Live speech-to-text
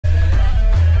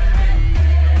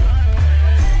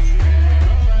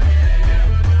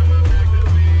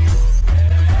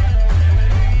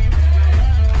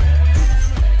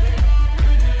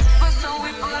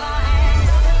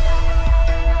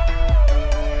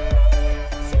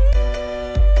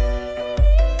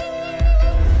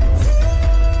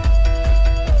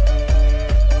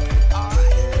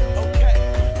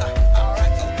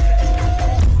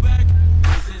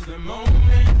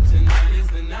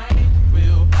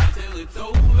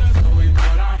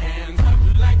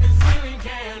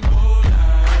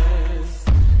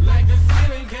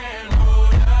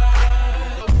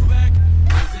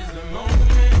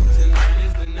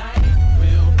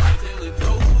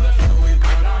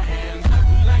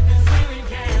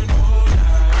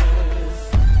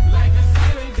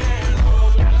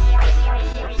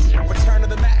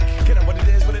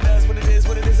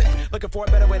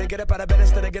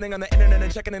getting on the internet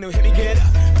and checking a new hit. Me get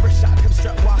up, first shot, hip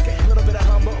strut walking, a little bit of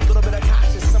humble, a little bit of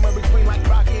cautious, somewhere between like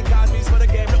Rocky and Cosby's for the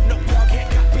game. Nope, nope, y'all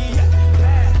can't copy yet.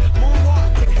 Bad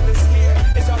moonwalking, and this here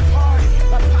is our party.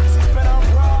 My posse's been on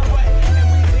Broadway,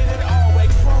 and we did it all way.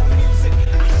 Chrome music,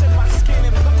 I shed my skin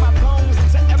and put my bones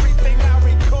into everything I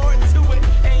record to it.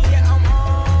 And yeah, I'm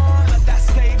on, let that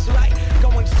stage light go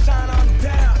and shine on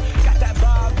down. Got that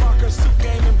Bob Barker suit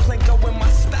game and Plinko in my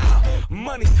style.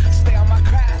 Money, stay on my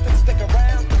craft and stick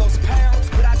around for those pounds.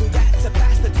 But I do that to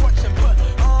pass the torch and put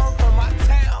on for my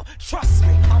town. Trust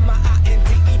me, I'm my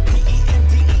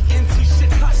INDEPENDENT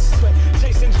shit hustling.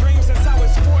 Chasing dreams since I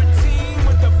was 14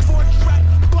 with the 4-track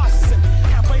bustin'.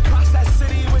 Halfway across that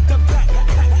city with the back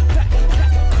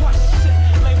question.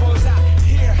 Labels out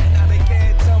here, now they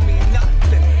can't tell me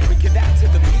nothing. We give that to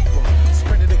the people,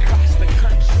 spread it across the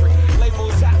country.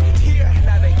 Labels out here,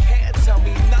 now they can't tell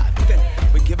me nothing.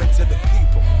 We give it to the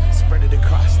people, spread it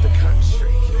across the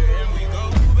country. And we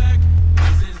go back,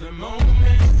 this is the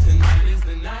moment, tonight is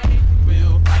the night.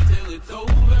 We'll fight till it's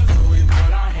over, so we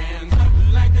put our hands up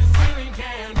like the ceiling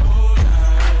can't hold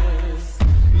us.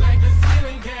 Like the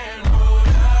ceiling can't hold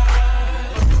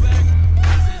us. Go back,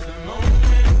 this is the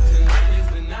moment, tonight is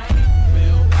the night.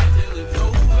 We'll fight till it's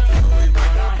over, so we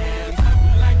put our hands up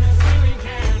like the ceiling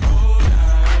can't hold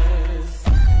us.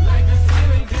 Like the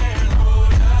ceiling can't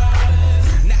hold us.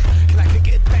 Nah, can I kick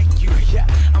it? Thank you. Yeah,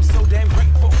 I'm so damn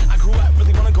grateful. I grew up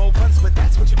really wanna go once, but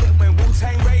that's what you get when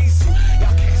Wu-Tang raised you.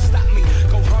 Y'all can't stop me.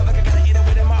 Go hard like I gotta eat it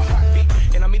within my heartbeat.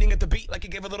 And I'm eating at the beat like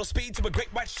it gave a little speed to a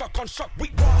great white shark on shark.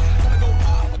 We walk, wanna go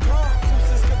all gone.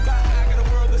 Deuces goodbye. I got a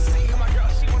world to see. And my girl,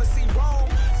 she wanna see Rome.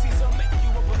 Caesar make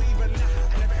you a believer now.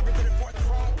 I never ever did it for a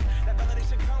throne. That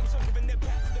validation comes from giving it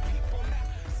back to the people now.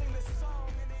 Sing this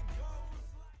song and it goes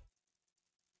like.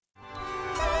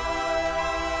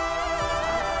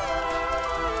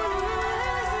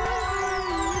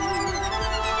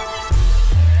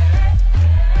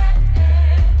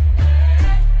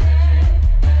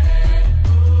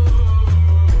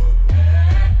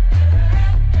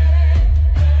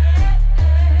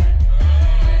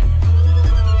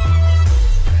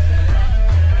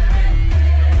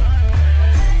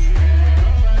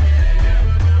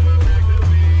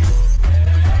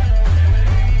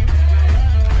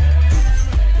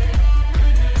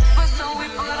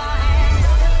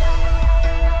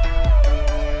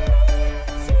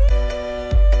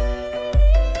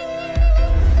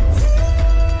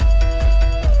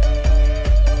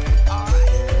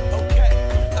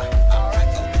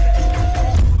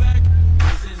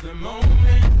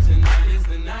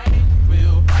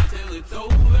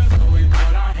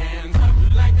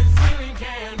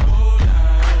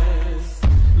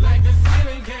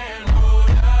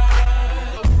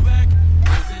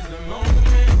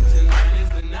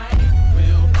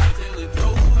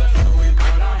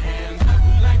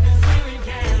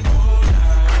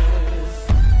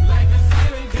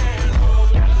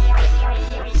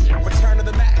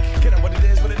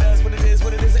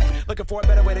 For a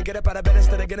better way to get up out of bed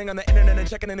instead of getting on the internet and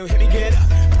checking a new hit. Me get up,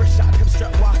 first shot, hip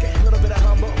strut walking, a little bit of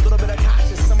humble, a little bit of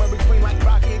cautious, somewhere between like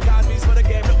Rocky and Cosby's for the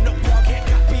game. Nope, nope, y'all can't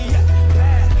copy yet.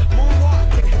 Bad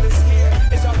moonwalking, and this here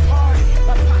is our party.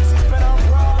 My posse's been on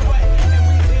Broadway, and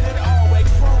we did it all way.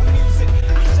 Chrome music,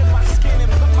 I shed my skin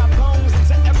and put my bones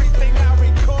into everything I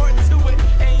record to it.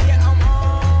 And yeah, I'm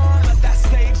on, let that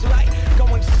stage light go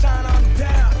and shine on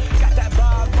down. Got that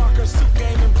Bob Barker suit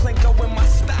game and Plinko in my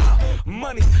style.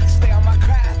 Money, stay on my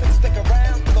craft and stick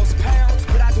around for those pounds.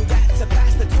 But I do that to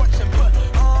pass the torch and put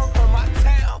on for my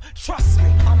town. Trust me,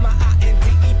 I'm my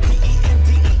INDEPENDENT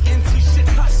shit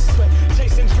hustling.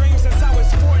 Chasing dreams since I was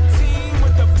 14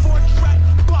 with the 4-track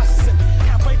bustin'.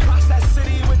 Halfway across that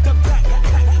city with the back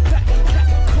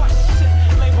question.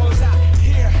 Labels out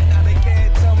here, now they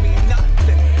can't tell me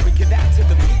nothing. We give that to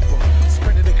the people,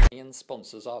 spread it across.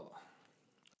 Sponses av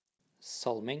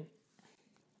Salming,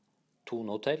 Tone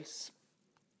Hotels,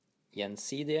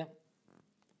 Gjensidige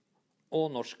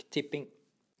og Norsk Tipping.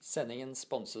 Sendingen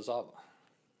sponses av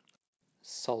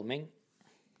Salming,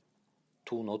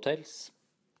 Tone Hotels,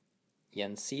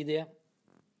 Gjensidige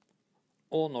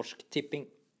og Norsk Tipping.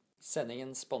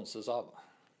 Sendingen sponses av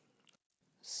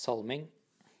Salming,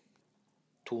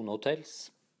 Tone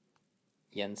Hotels,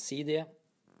 Gjensidige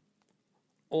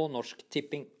og Norsk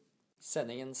Tipping.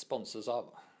 Sendingen sponses av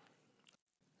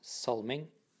Salming,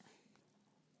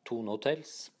 Tone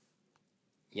Hotels,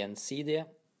 Gjensidige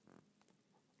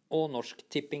og Norsk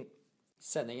Tipping.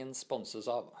 Sendingen sponses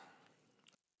av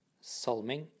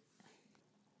Salming,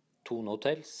 Tone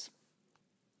Hotels,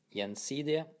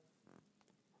 Gjensidige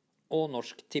og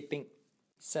Norsk Tipping.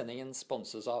 Sendingen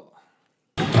sponses av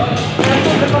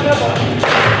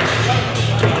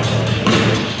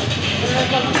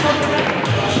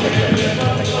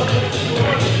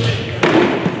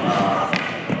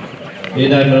Vi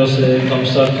nærmer oss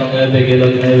kampstart. Kan begge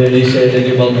lagene vennligst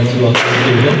legge ballene tilbake til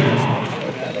kurven.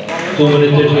 2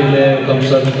 minutter til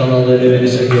kampstart. Kan alle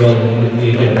vennligst legge ballene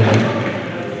i kurven.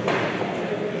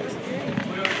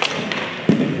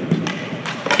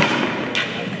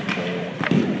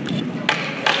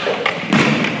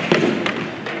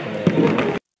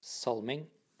 Salming.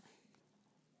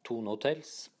 2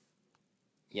 no-tails.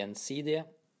 Gjensidige.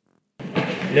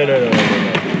 No.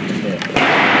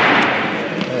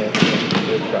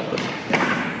 Drop it.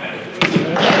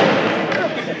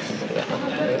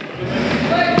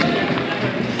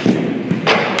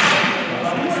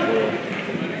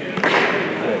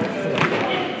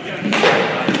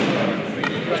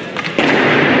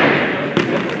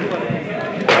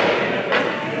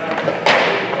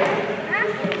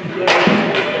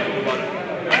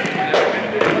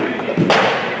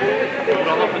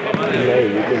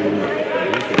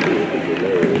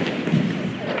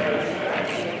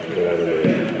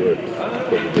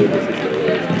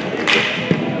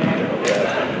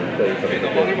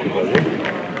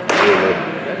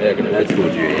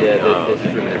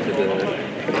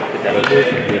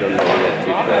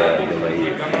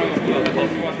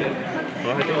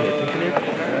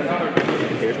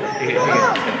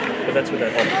 But that's what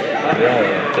that helps.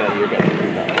 Yeah, so you're getting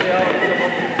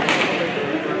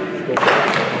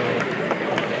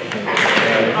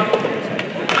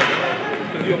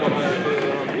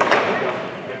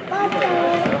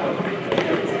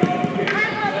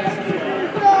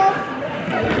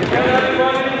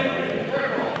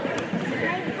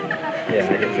yeah, I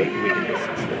think we can just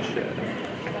switch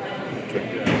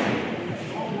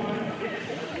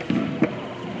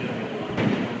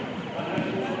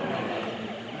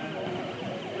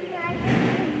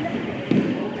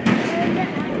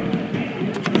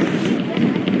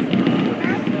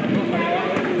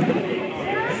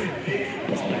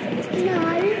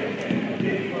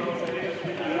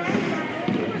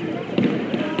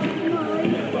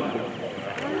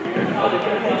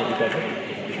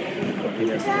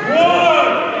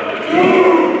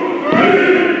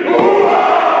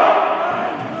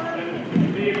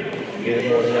Good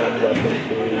morning and welcome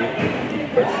to the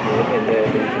first game in the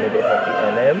Landhockey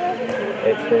NM.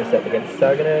 It's Furuset against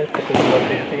Sagene. Picking the one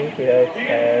teams, we have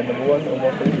number 1 on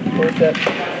one Furuset,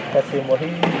 Hassim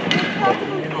Wahid,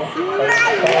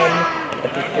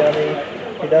 Atikiani,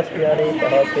 Hidaspiani,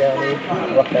 Bahasiani,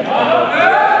 Rakesh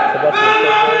Ahmed, Sebastian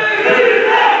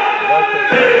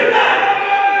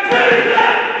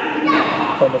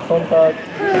Thomas Sontag,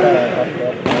 Sarah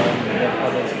Ahmed,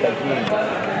 and Sagene.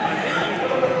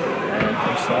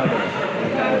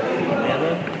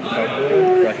 Amanda, Cardura,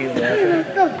 Raheel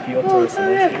Nazar, Piotr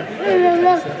Simoski,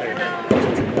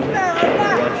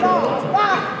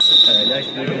 nice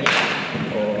meeting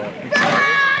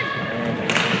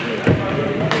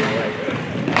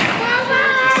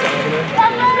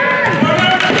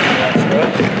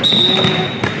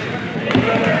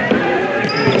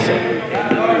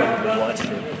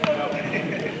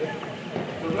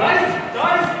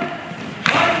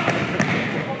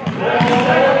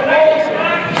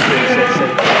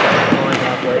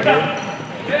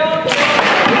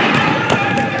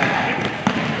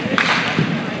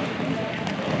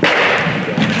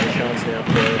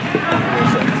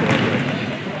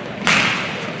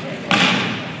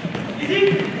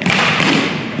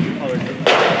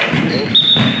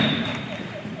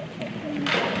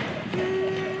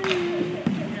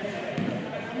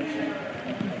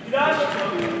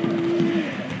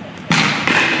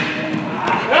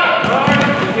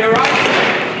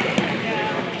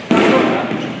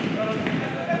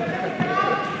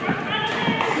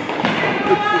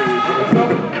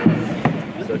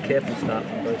So careful start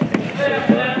from both teams so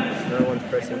far. No one's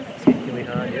pressing particularly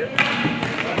hard yet.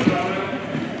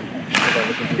 They're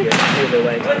looking to get all their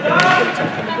way to get a touch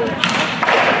on the ball.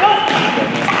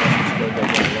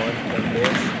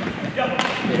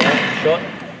 Good out, shot.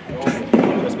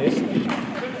 Just missed.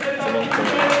 It's a long ball.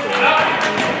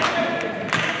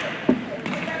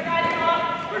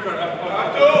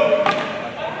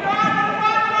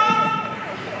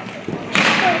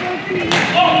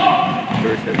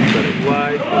 First has got it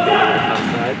wide, he'll go to the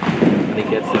outside, and he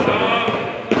gets the shot on.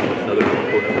 Another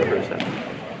corner for first half.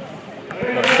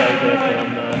 Not save there from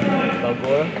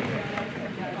Balboa.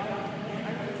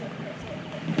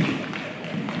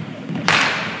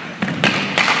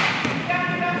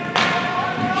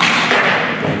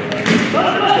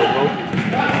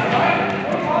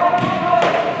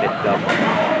 Picked up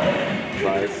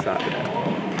by Sagene.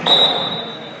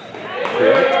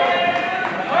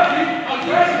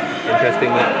 In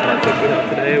interesting matchup we have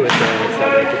today with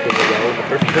Sagene performing well in the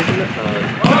first division.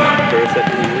 Furuset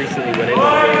recently winning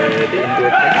the indoor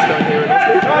pitch down here in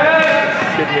Oslo.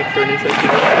 Should make for an interesting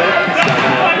match today.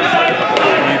 Sagene is starting up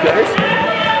with you guys.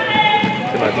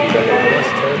 So imagine you guys on the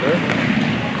last turn there.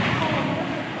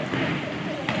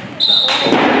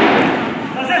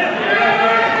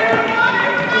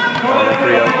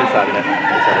 Free out for Sagene.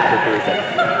 It's out for Furuset.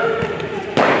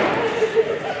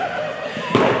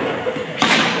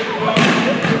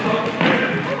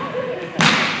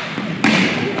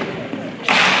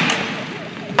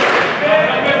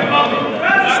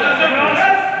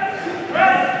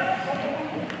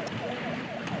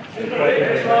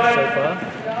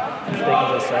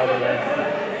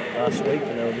 Last week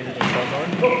when they were visiting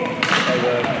Sagene, they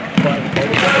were quite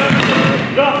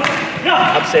competitive,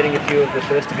 upsetting a few of the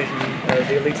first division,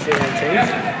 the elite Syrian teams.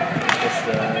 Just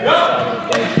Sagene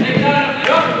plays in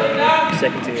the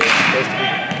second tier first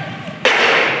division.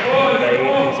 They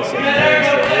use the second tier in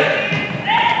Australia.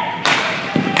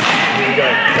 Here we go,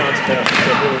 chance for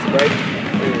it was a break.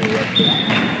 Ooh,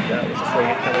 that was a free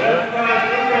hit coming out.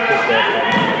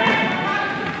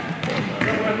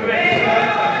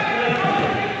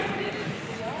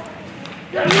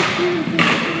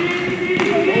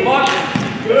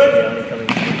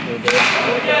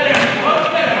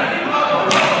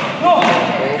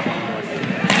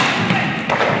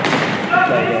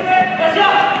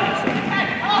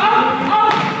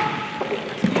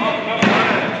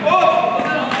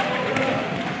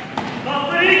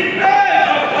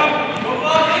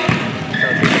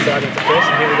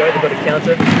 Here we go, they've got a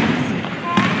counter.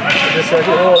 Just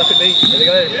circle. Oh, that could be. There we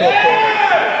go, short corner.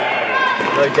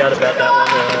 No doubt about that one.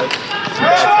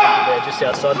 They're just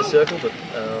outside the circle, but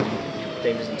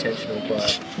deemed as intentional by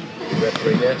the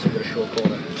referee there, so we've got a short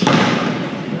corner.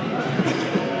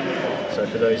 So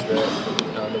for those that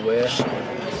aren't aware, it's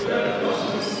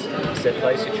a set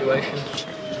play situation.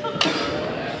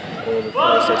 All the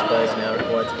Furuset players are now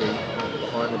required to be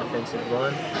behind the defensive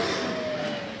line.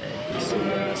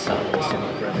 Sagene sitting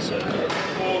around the circle.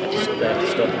 They have to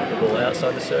stop the ball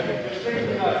outside the circle and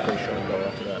then go free shot and goal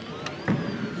after that.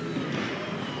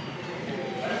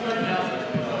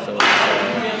 So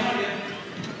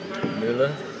it's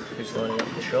Müller who's lining up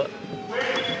the shot.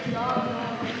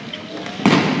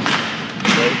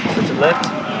 So to the left,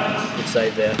 good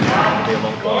save there. It'll be a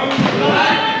long ball.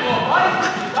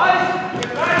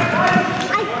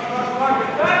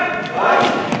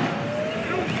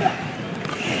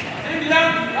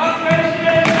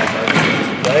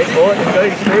 Oh, it's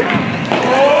going through.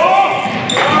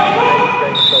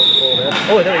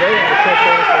 Oh, there we go. The short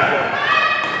corner's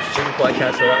didn't quite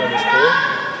cancel that one this ball.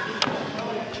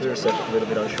 Furuset a little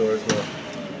bit unsure as well.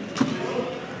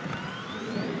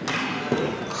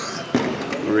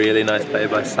 Really nice play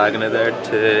by Sagene there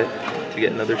to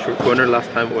get another short corner.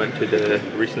 Last time it went to the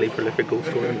recently prolific goal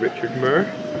scorer Richard Moore.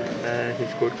 He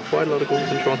scored quite a lot of goals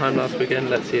in Trondheim last weekend.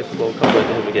 Let's see if the ball comes out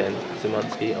to him again.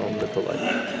 Szymanski on the pull out.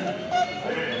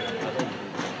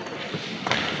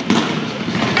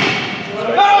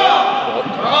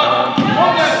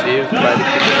 Saved by the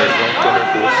keeper, long corner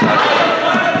for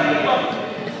Sagene.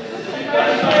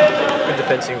 Good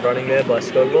defensive running there by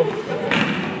Skogvold.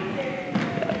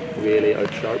 Yeah, really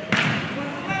out sharp.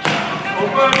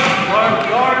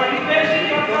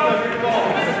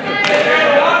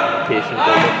 Patient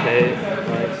double play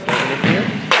by Sagene here.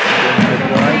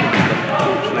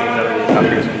 Unfortunately, none of the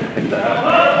attackers can pick that up.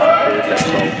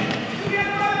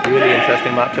 Really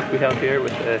interesting matchup we have here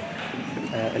with the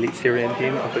elite Syrian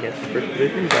team up against the first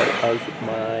division, but as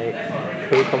my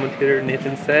co-commentator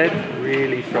Nathan said,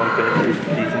 really strong finish this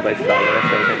season by Sagene,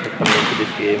 so I think they're coming into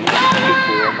this game with good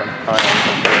form and high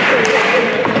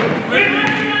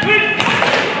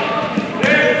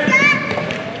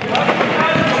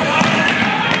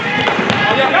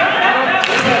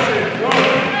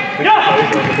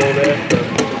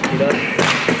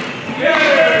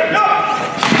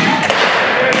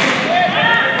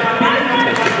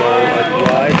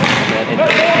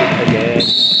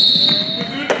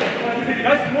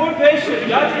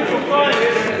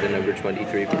the number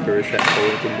 23 for Furuset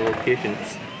calling for more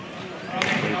patience. I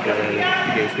think the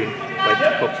game's been quite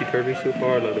topsy-turvy so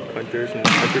far, a lot of counters and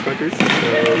counter-counters.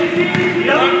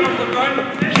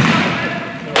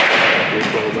 Great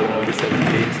ball by number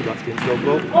 17, Sebastian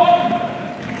Skogvold.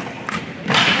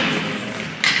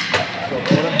 By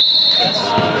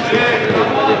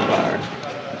the umpire.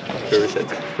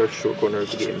 Furuset's first short corner of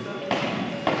the game.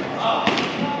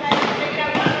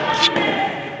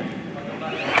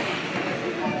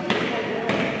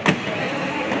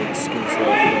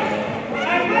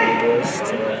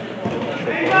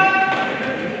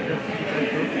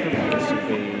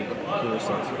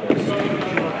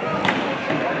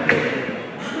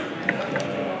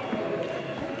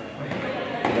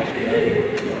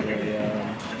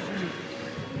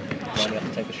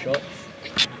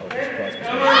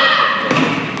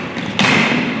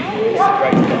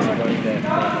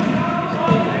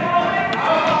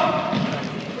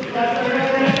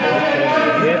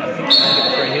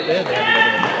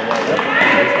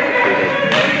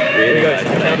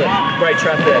 found it. Great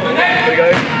trap there. Here we go.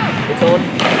 It's on.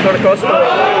 Got across. Oh,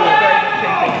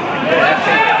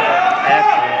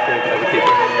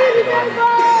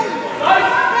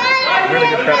 really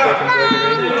good trap there from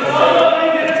Gregory.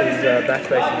 It's his back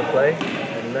face in the play.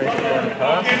 And managed to find the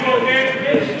pass, but it's a little bit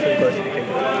too close to the kicker.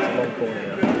 It's a long corner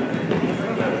now.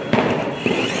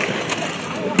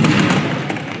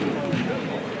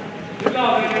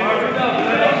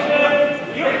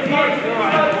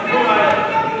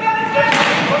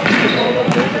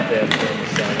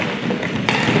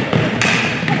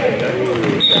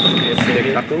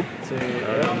 Tackle to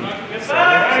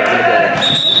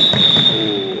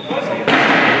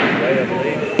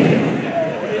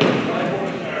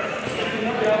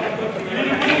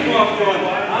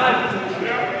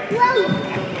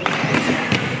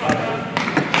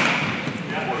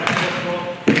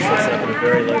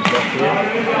very low block here,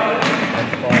 and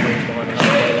 5 minutes behind the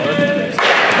halfway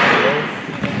line.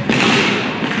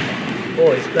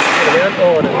 Oh, he's back to the round.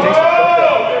 Oh, and a decent shot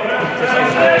there. Just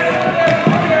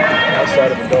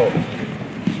outside of the goal.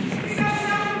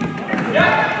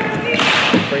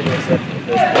 3 minutes left in the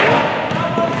first quarter.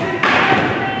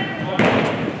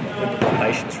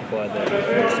 Patience required there.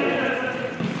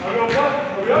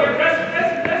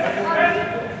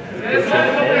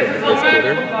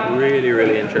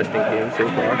 Really interesting game so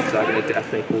far. Sagene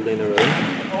definitely holding their own.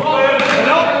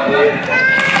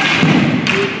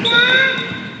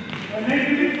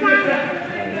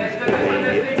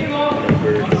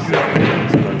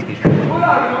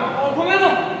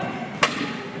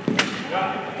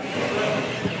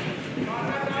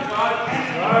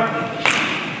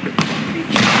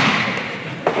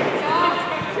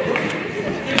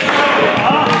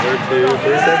 Over to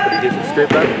Furuset, but he gives it straight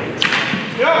back.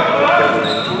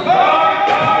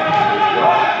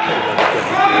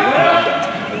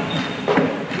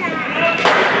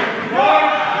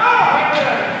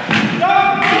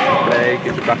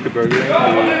 Gives it back to Burger, who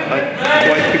can't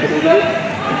quite keep a hold of it.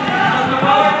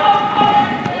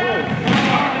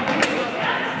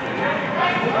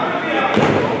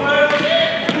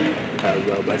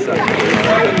 Well by Sagene.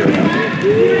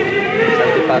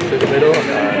 Sends it pass through the middle,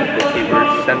 and the keeper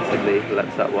sensibly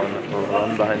lets that one run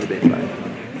behind the baseline.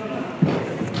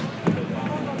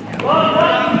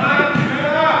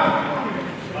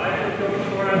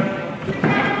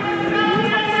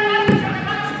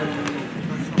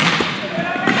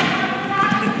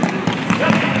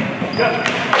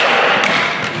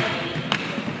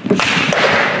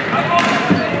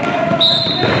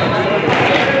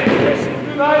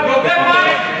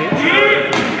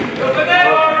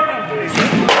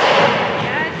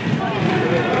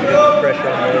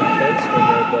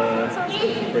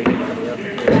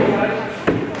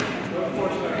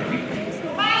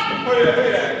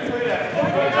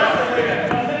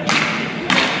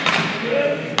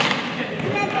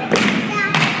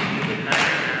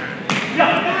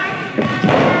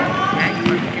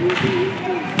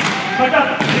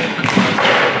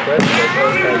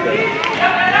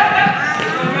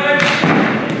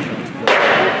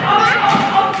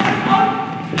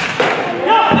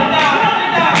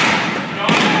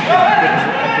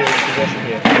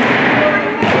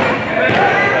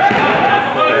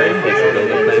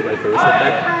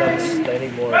 They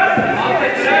need more to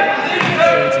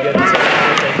get into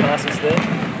passes there.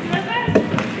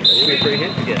 That should be a free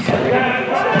hit. Yes, free hit.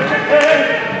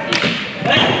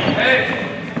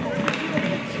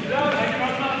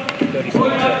 30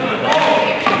 seconds left.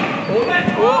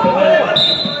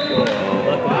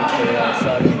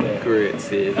 Great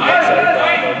save.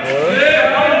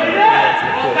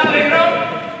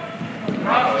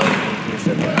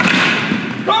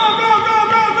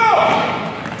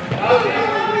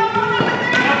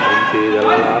 The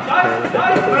last 10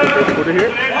 seconds of the first quarter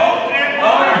here.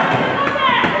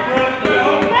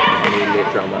 Any late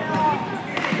drama.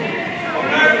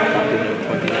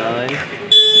 29.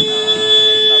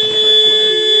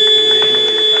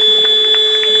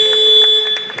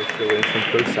 Let's go in from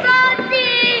both sides.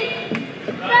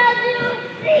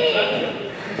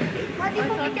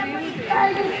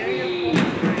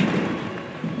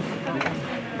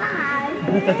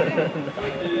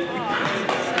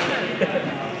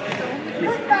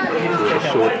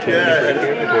 Short two minutes right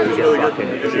here before we get back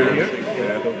into the studio.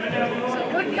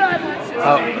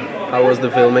 How was the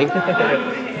filming?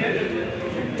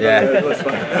 Yeah.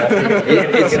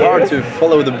 It's hard to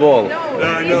follow the ball.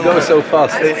 It goes so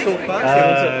fast. It's so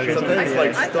fast. Sometimes it's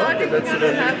like stuck. Did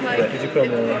you put on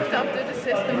the... After the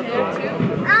system here too.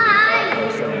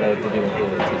 Did you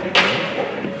include the TTP?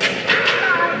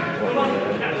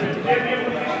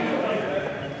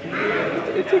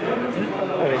 It's okay. I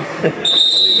mean,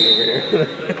 leave it over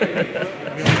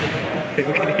here.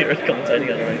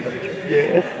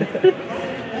 Yeah.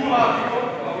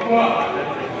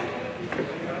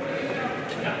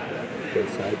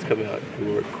 Both sides coming out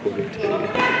for quarter two.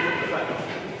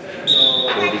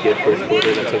 Really good first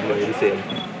quarter, that's everybody the same.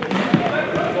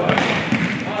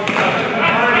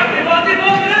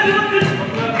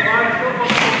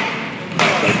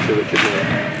 That's to Richard Miller.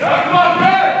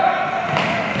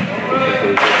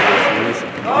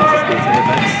 Anticipating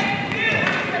events.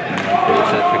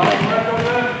 Furuset pick up.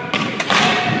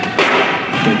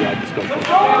 Good ride to Scotland.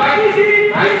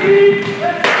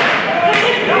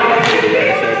 Good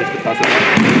awareness there just to pass it on.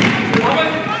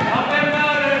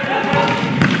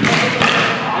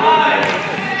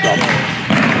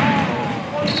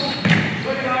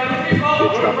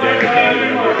 Good trap there by the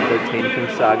number 13 from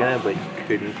Sagene, but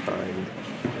couldn't find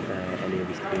any of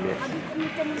his teammates.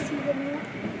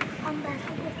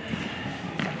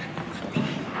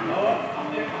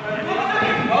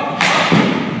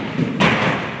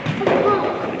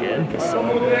 Again, the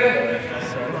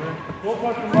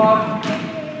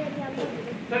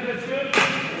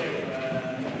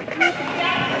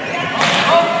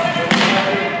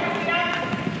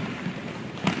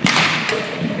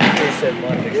Furuset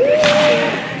might have expected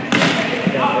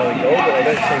down early goal, but they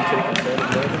don't seem too concerned at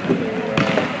the moment.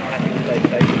 They're happy to stay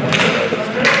patient over half an hour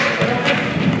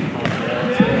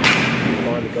to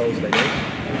find the goals they need.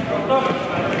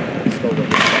 Still got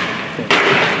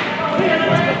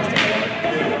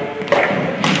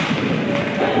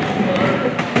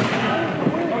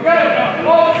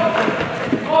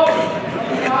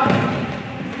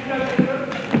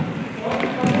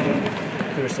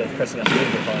Furuset pressing up a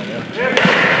little bit higher now.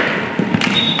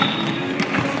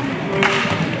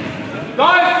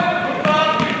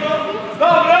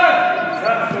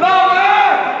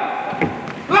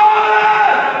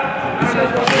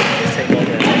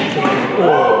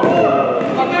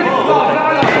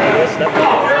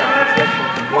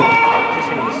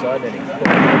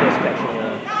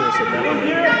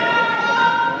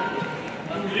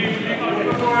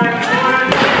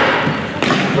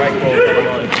 Great ball to the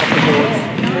line, up the boards,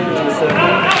 to the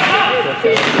circle,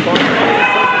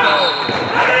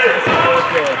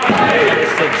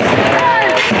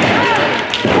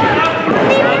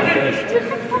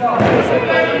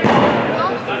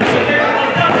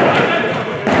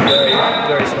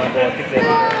 very smart ball, I think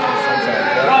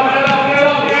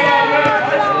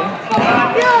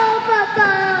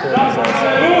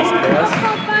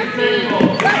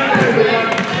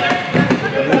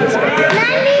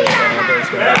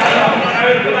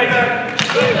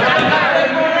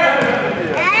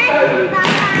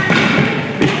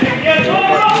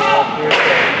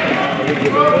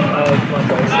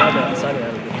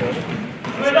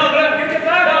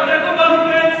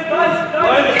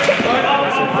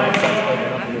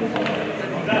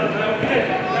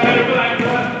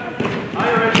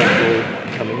they're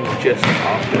coming just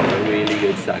after a really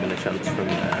good Sagene chance from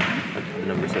the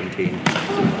number 17. He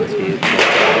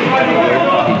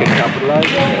can capitalise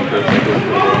and then Furuset goes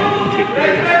for and take the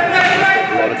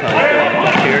a lot of time going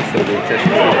back here, so the chest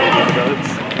develops.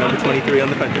 Number 23 on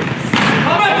the counter.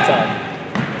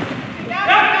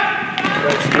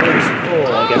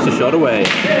 Oh, gets a shot away.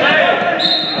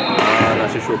 And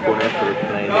that's a short corner for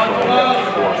playing the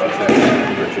ball for success.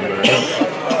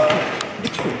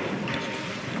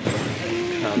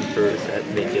 Can Furuset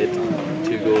make it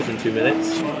 2 goals in 2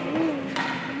 minutes?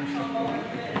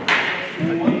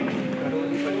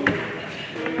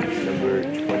 Number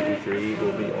 23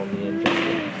 will be on the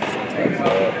injection.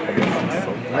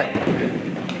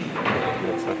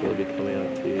 Looks like we'll be coming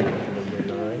out to number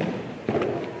 9.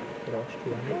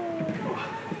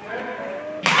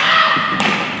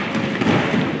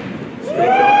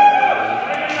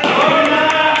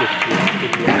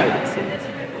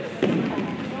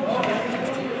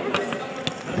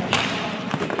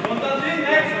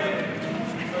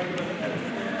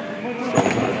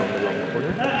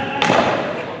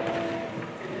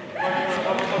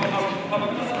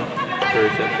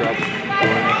 Furuset drops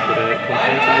going for the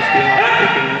confidence in this game after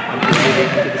taking until moving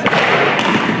into the second quarter.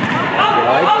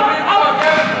 Right,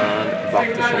 and back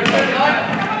to Sondheim.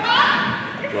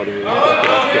 Vladimir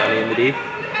Sagene in the D.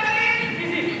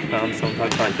 And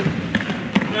Sondheim find him.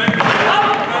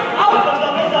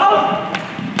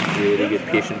 Really good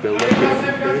patient build up here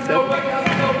from Furuset.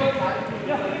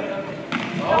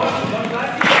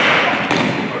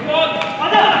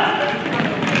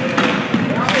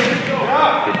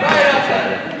 Good pass from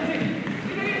Sagene.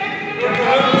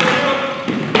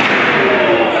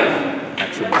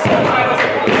 Excellent side.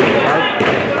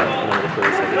 Another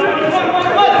Furuset attack.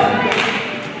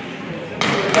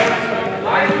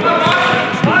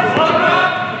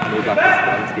 Move back to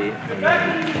Sagene.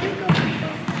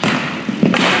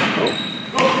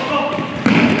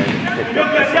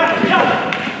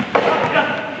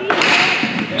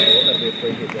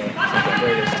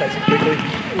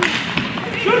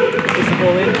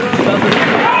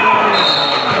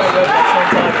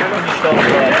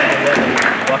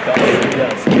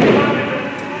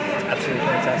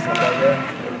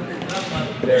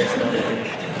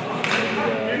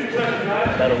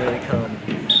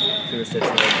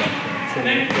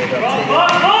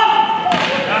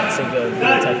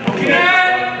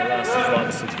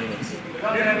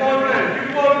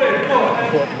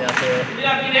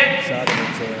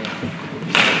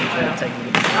 taking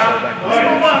the ball back.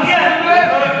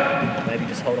 Maybe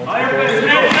just hold on to the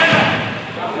ball.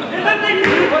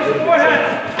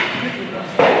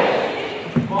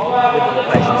 With the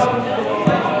patience.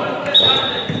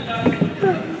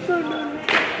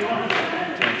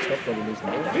 Stop probably losing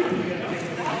the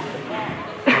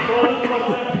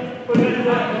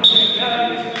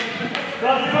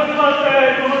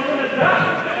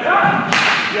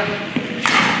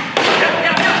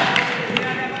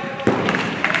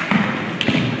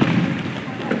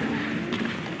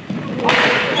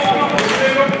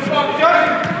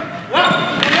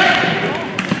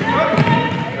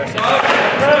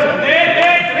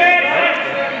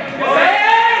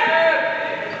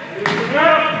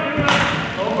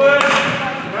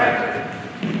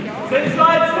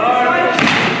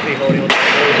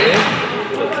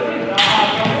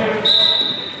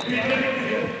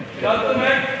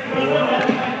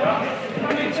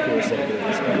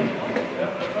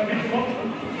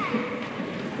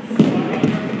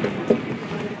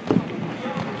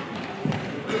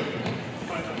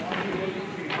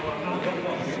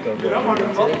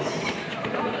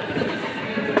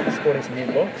Sporting some new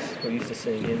blocks. We're used to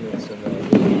seeing him with some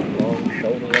long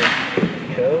shoulder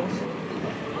length curls.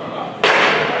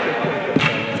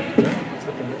 It's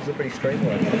looking pretty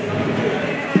streamlined.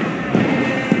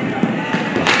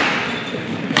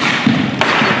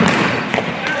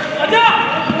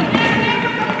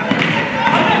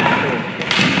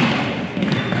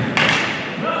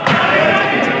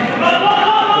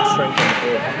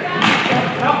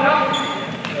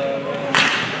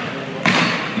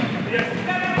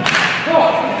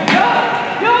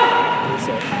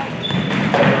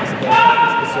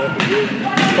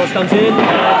 Cross comes in.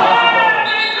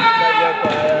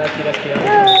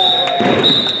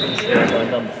 By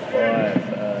number 5,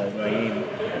 Naeem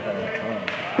Khan.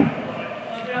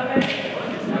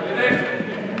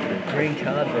 Green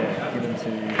card there given to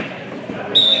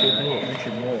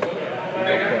Richard Moore.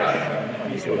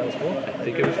 You see what that was for? I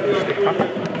think it was for the tackle.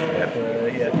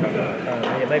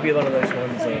 Yeah, maybe a lot of those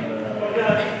ones on.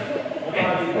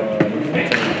 His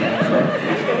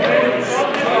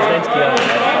name's Keanu.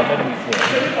 I've met him before.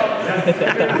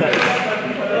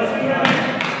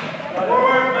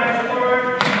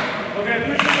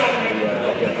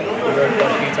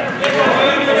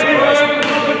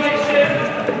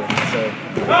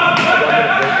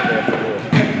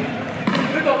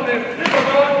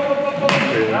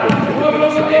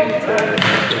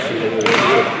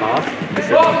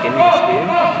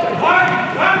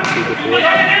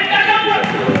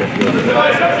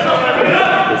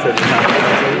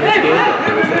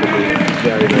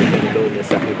 Very technical in the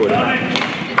second quarter.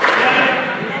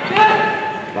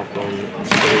 Back on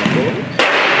stage 4.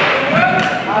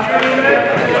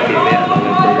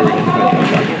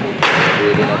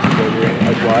 Really not burgering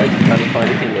out wide, trying to find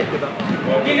a teammate.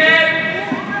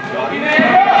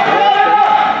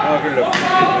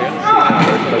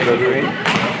 Burgering.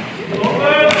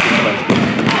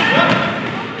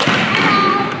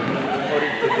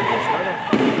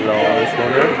 Lars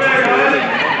Warner.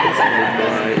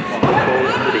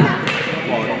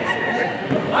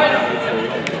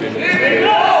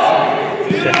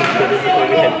 Second quarter before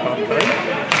we head half time.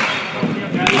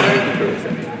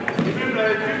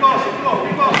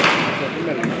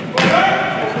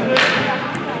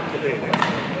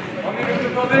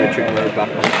 Richard Miller back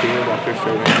on the field after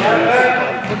serving it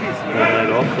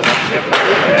off.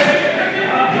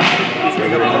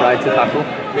 Serving the right to tackle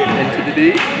into the D.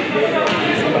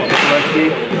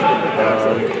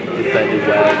 Defended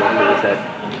well by Furuset.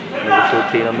 Number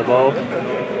 14 on the ball.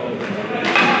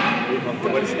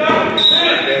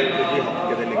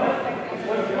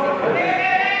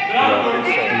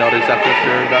 Not exactly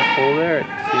sure of that call there. It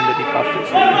seemed that he passed it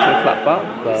into a flat back,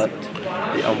 but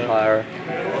the umpire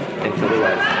thinks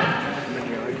otherwise.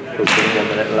 Coaching 1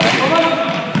 minute left.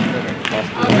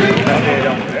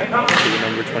 To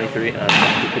number 23 and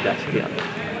the pedestrian.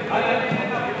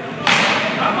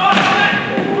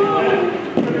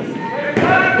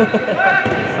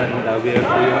 And that'll be a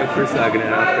free out for Sagene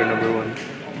after number 1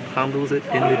 handles it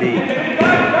in the D.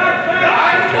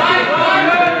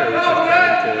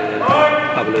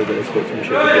 Have a little bit of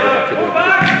sportsmanship and get it back to the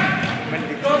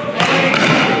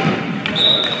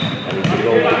and he can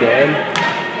go again,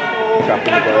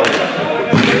 trapping the ball.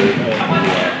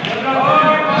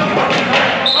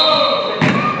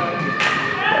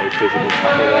 Very physical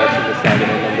tackle there from the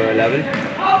Sagene number 11.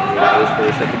 That was for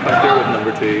a second counter with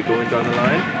number 2 going down the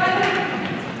line.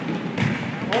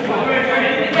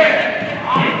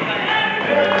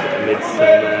 Amid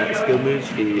some skill moves,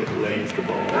 he learns the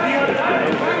ball.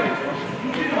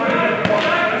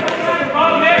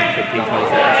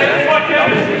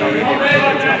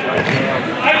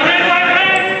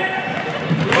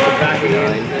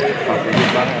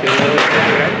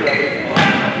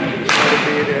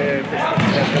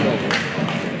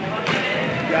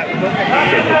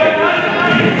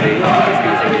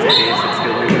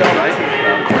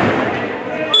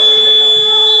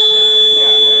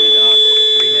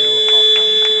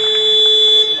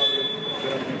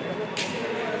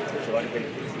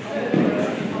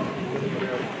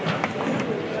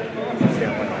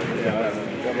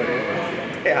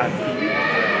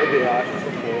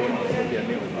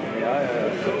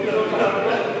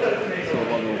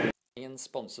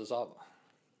 Sponses av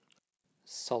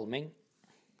Salming,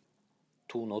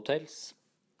 Tone Hotels,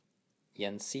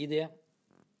 Gjensidige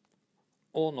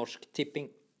og Norsk Tipping.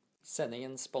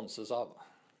 Sendingen sponses av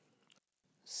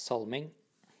Salming,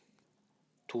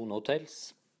 Tone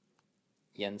Hotels,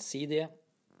 Gjensidige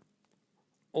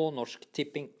og Norsk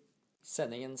Tipping.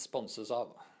 Sendingen sponses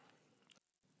av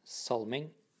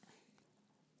Salming,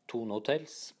 Tone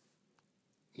Hotels,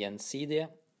 Gjensidige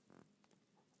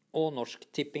og Norsk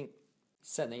Tipping.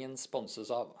 Sendingen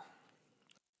sponses av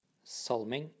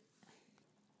Salming,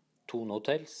 Tone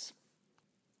Hotels,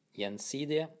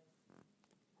 Gjensidige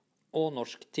og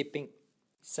Norsk Tipping.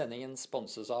 Sendingen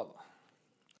sponses av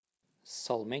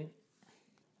Salming,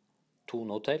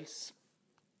 Tone Hotels,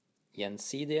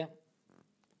 Gjensidige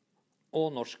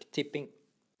og Norsk Tipping.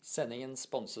 Sendingen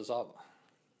sponses av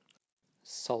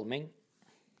Salming,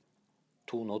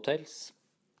 Tone Hotels,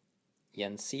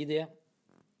 Gjensidige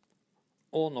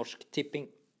og Norsk Tipping.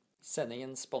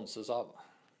 Sendingen sponses av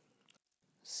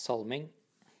Salming,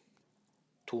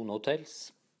 Tone Hotels,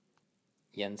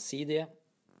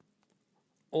 Gjensidige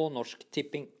og Norsk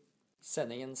Tipping.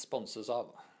 Sendingen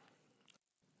sponses av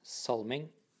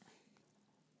Salming,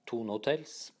 Tone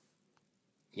Hotels,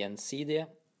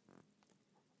 Gjensidige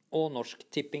og Norsk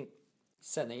Tipping.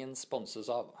 Sendingen sponses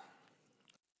av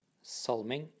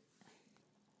Salming,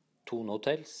 Tone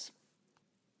Hotels,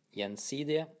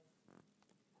 Gjensidige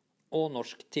og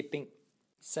Norsk Tipping.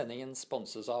 Sendingen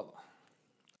sponses av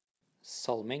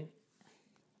Salming,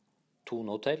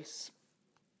 Tone Hotels,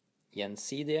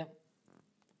 Gjensidige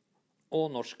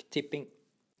og Norsk Tipping.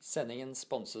 Sendingen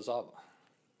sponses av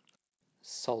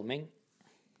Salming,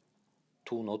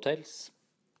 Tone Hotels,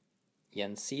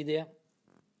 Gjensidige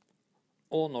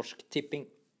og Norsk Tipping.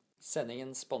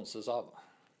 Sendingen sponses av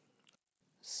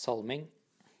Salming,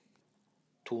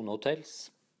 Tone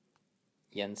Hotels,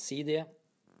 Gjensidige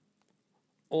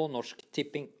og Norsk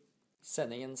Tipping.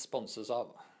 Sendingen sponses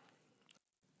av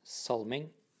Salming,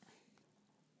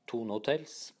 Tone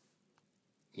Hotels,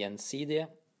 Gjensidige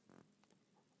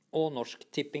og Norsk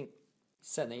Tipping.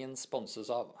 Sendingen sponses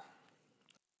av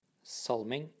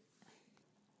Salming,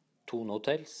 Tone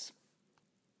Hotels,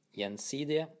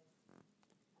 Gjensidige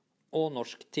og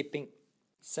Norsk Tipping.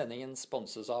 Sendingen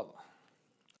sponses av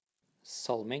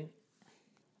Salming,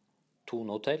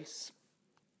 Tone Hotels,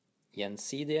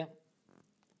 Gjensidige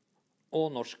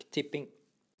og Norsk Tipping.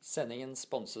 Sendingen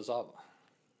sponses av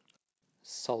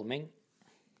Salming.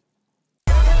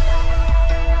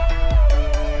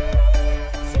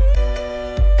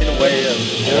 In a way,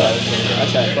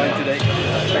 okay, fine today.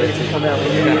 Thank you for coming out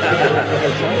with you.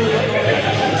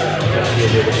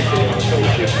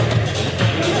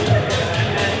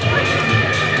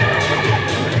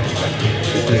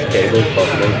 Is this cable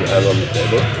possible to have on the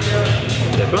table?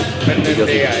 Because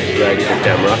it's dragging the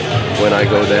camera. When I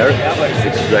go there,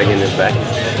 it's dragging it back.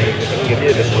 Give you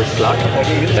a bit more slack.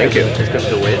 Thank you. It's good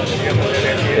to wait.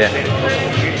 Yeah.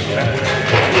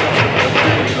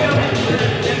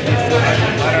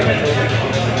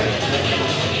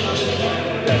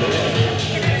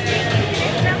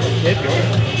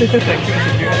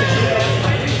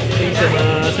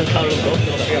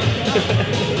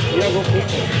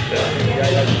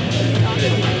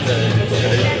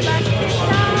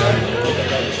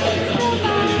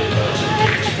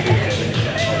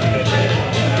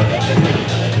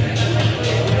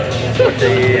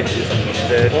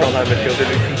 The Trondheim Field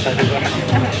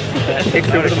takes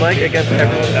over the mic against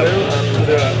everyone's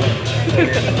will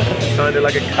and sounded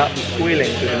like a cat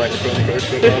squealing to the microphone first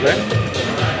for a while there.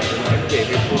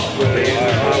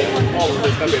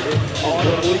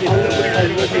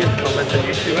 Comments on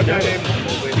YouTube.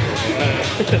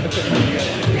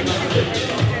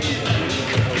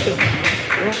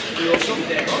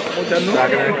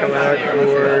 Sagene coming out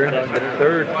for the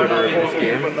third quarter of this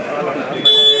game.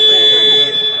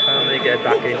 Finally get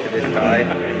back into this tie.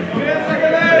 They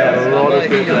had a lot of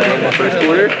good play in the first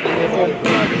quarter.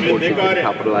 Unfortunately, couldn't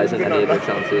capitalise on any of their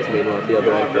chances. Meanwhile, the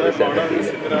other end, Furuset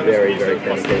has been very, very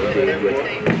clinical indeed, with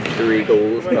 3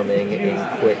 goals coming in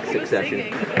quick succession.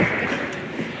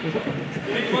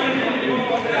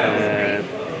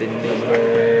 The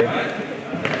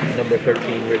number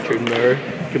 13, Richard Moore,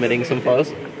 committing some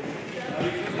fouls.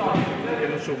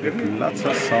 Lots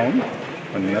of sound,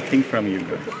 but nothing from you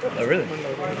guys. Oh, really?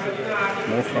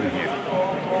 More from here.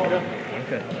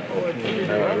 Okay.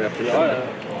 We have to line up.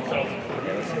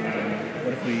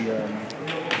 What if we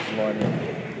line up?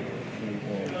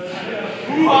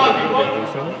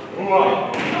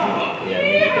 Yeah, I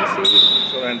mean, you can see.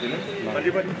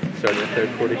 Starting the third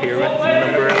quarter here with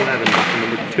number 11 to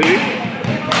number 2.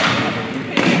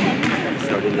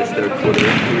 Starting this third quarter,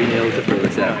 3-0 to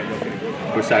Furuset.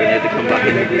 For Sagene to come back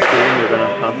into this game, we're going to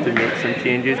have to make some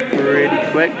changes pretty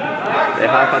quick. They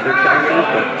have had their chances,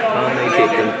 but can they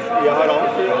take them?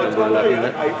 Number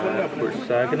 11 for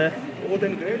Sagene.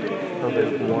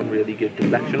 Having one really good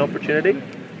deflection opportunity,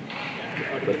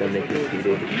 but then they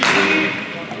conceded 3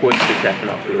 quick succession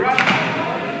afterwards.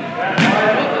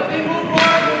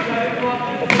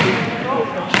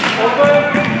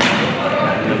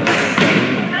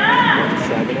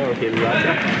 Sagene or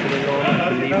Hilacha coming on, I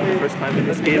believe, for the first time in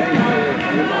this game.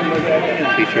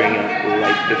 Featuring a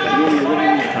right defense.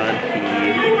 Can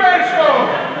he bring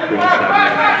Sagene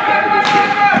back into this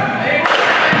game?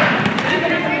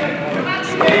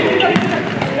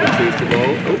 Retrieves the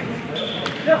ball.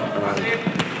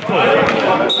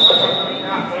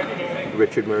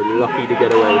 Richard Moore lucky to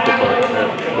get away with the ball.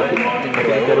 Lucky to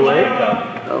get away.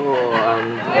 Oh, and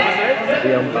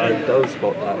the umpire does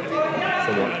spot that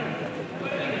somewhat.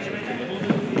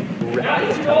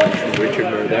 Reckless challenge from Richard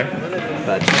Moore there,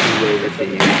 but he will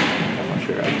receive, I'm not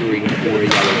sure, a green or a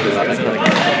yellow for that. There's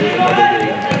another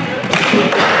green for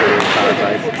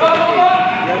Paradise.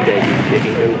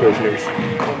 Taking no prisoners.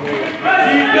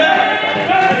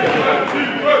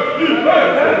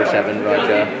 Number 7,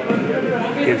 Raja,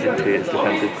 gives it to his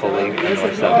defensive colleague, and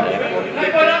number 7.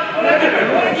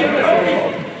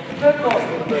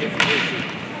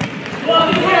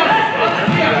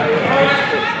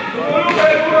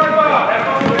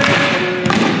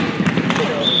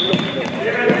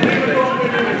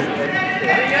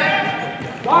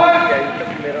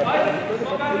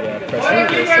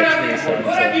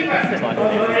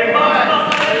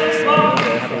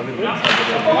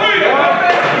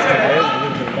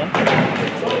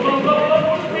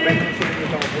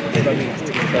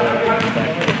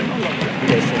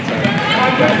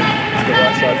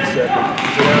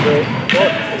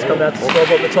 It's come out to stop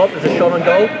up the top. There's a shot on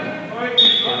goal.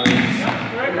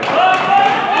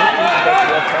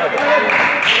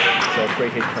 So free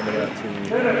kick coming out to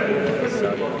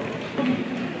Sagene.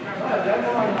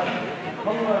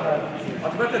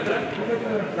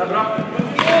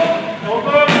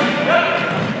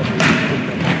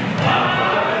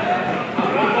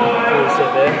 Furuset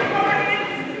there,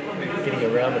 getting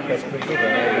around the press quickly, but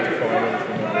able to find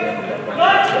anything at the end of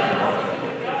that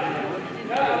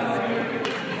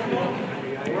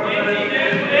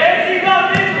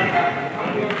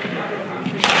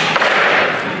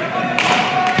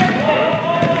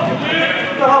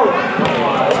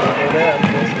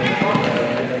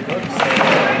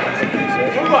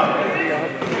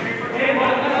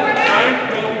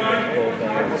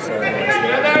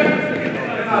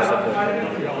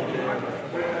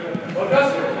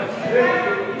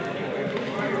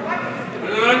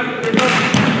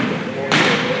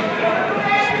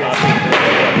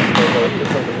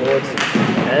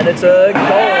and it's a goal.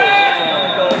 It's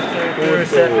a goal to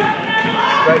Furuset.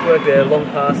 Great work there, long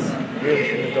pass. Really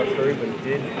shouldn't have got through, but it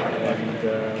did. And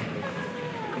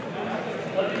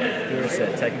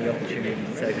Furuset taking the opportunity to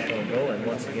take a shot on goal, and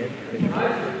once again,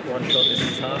 one shot this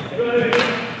is half. Maybe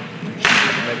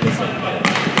there's something there.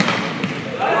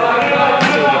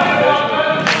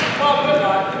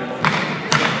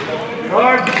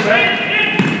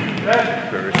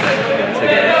 Furuset once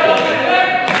again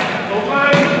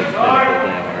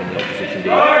in the opposition D.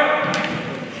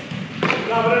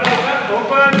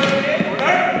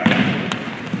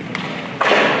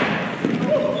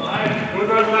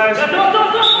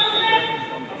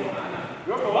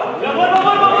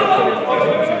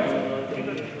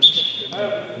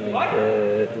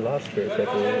 The last Furuset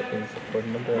is for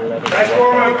number 11.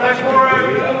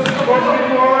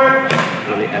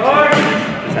 Really excellent.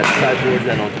 Just had sideboards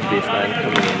and onto the baseline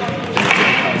coming in.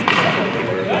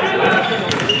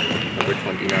 Number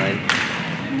 29.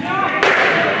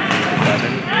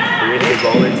 7. Really good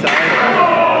ball inside.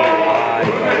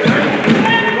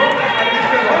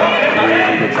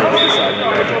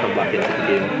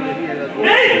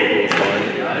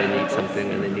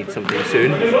 something and they need something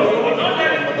soon. They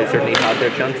certainly have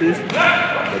their chances,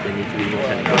 but they need to be more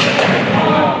technical.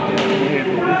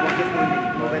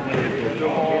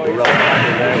 We're right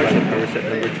under there by the Furuset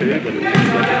number 2, but it looks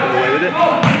like they got away with it.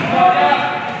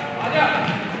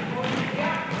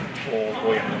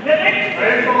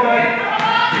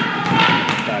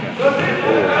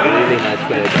 Really nice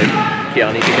play by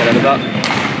Kiani to get out of that.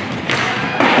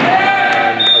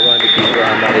 And around the keeper,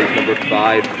 and that is number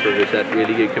 5 for Furuset.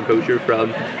 Really good composure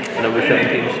from number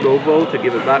 17 Scoville to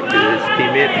give it back to his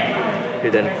teammate,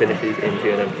 who then finishes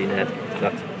into an empty net.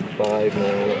 That's 5-0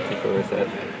 to Furuset.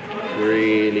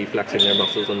 Really flexing their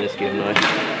muscles on this game now.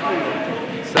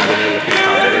 Sagene looking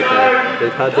hard right there.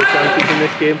 They've had their chances in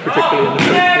this game, particularly in the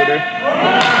first quarter.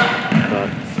 But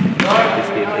this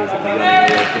game is running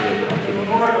away from them at the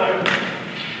moment.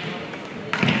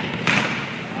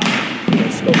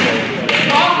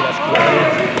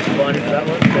 Blinded for that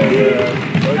one.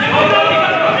 Both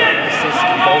assist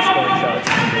and goal scoring shots.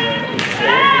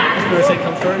 As Furuset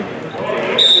come through,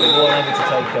 they're more able to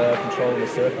take control of the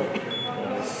circle.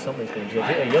 Something's been observed.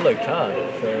 A yellow card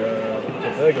for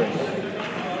burglary.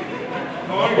 I'm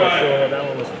not quite sure what that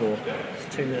one was for. It's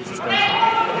 2 minute suspension.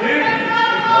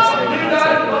 Must have been a hard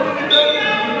tackle.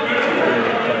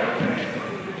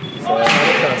 So I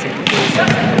can't see the Furuset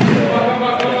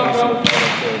make use of the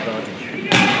for advantage.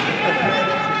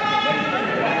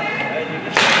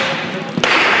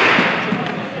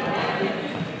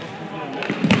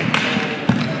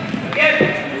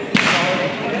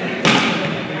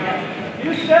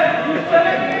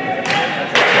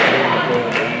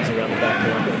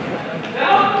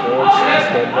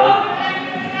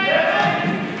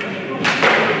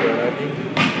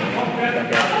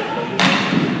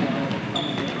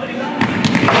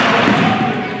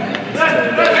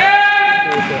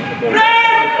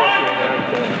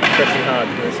 Pressing hard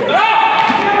for this. Go.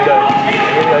 Here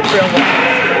we go. 3-on-1.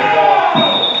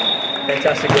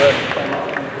 Fantastic work.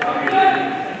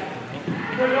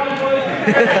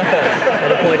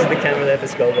 And a point to the camera there for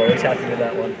Scoville. He's happy with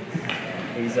that one.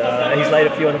 He's laid a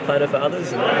few on the platter for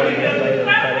others, and that one laid on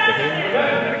the platter for him.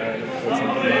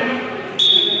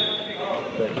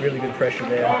 But really good pressure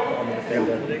there on the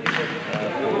defender.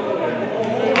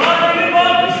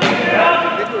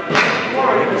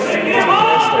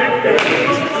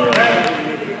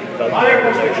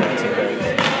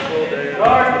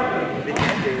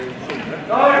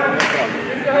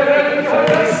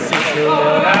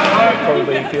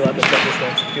 Probably feel like they've got this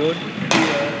one secured.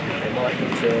 They might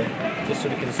need to just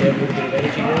sort of conserve a little bit of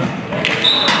energy now.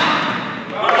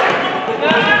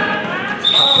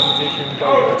 Tough competition,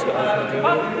 Goldberg's got nothing to do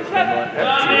with it.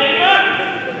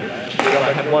 They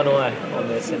might have one eye on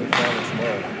their semi-final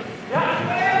tomorrow.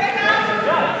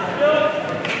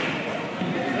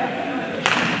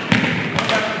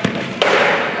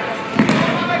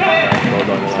 Well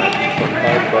done, lad. From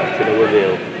hard back to the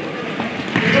reveal.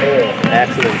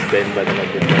 Excellent spin by the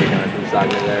number 29 from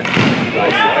Sagene there.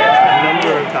 Nice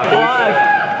number of tackles.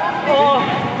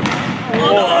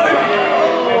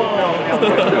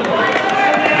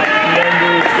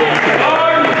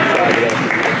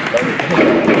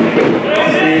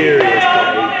 Serious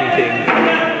play, beating the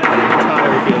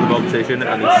entire field of opposition,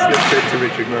 and he slips it to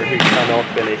Richard Murray, who cannot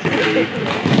finish in the lead.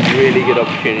 Really good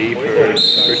opportunity for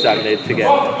Sagene to get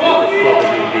probably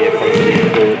be a consolation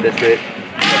goal at this rate.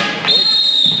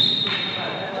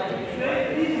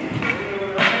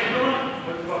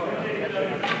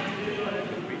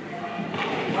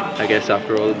 I guess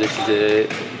after all, this is a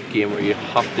game where you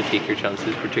have to take your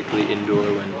chances, particularly indoor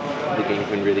when the game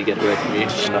can really get away from you,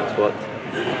 and that's what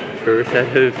Furuset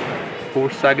have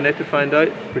forced Sagene to find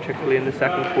out, particularly in the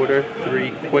second quarter.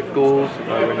 3 quick goals,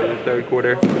 now we're in the third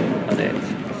quarter, and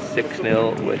it's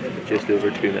 6-0 with just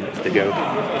over 2 minutes to go.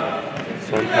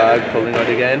 Sontag pulling out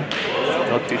again.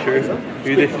 Not too sure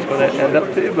who this is going to end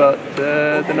up to, but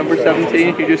the number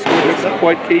 17 who just scored looks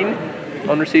quite keen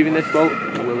on receiving this ball.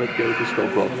 Will it go to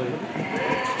Scoville?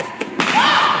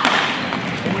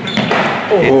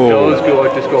 It does go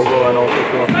out to Scoville and also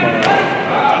crossed by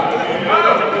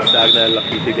Sagene,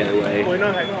 lucky to get away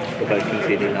without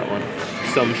conceding that one.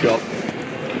 Some shot,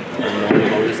 and now the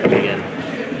ball is coming in.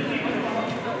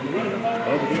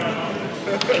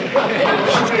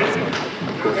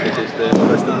 Of course, this is the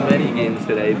first of many games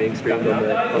today being streamed on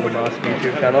the Mask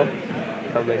YouTube channel.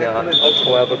 Coming at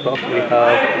 12 o'clock, we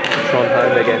have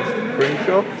Trondheim against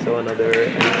Grimshaw, so another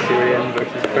Elite Syrian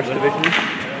versus First Division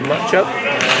matchup.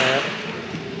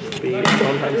 Be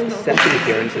Trondheim's second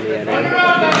appearance in the NM.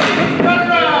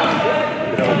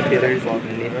 The commentators,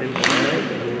 Nathan and I,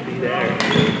 will be there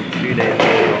 2 days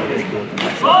later on this one.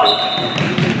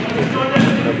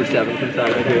 No Number 7 from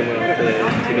Sagene doing well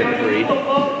to get the free.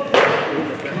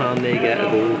 Can they get a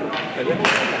goal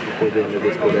before the end of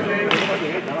this quarter?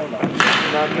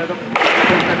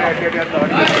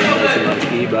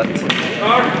 Landhockey, but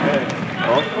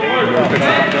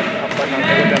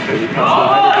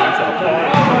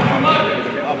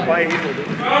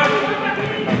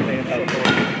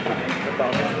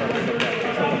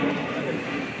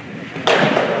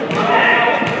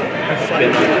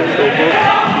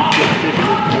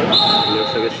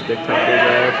looks like a stick tackle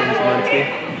there from Sagene.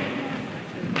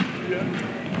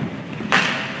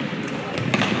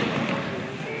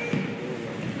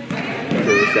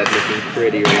 Furuset looking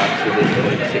pretty relaxed at this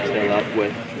point, 6-0 up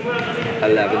with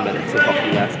 11 minutes of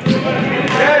hockey left.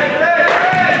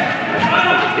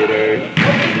 Commentator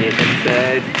Nathan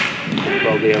said he'll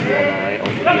probably have one eye on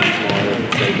the game tomorrow and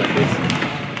say like this.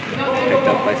 Picked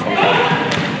up by some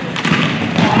other.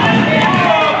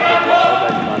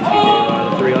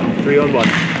 3 on 1.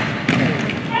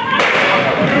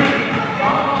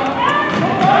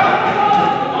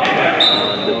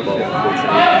 And the ball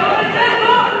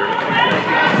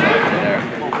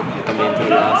coming into the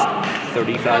last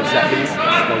 35 seconds.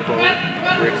 Stone Cold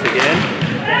breaks again.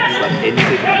 But into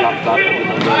the flop back of the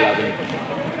number 11.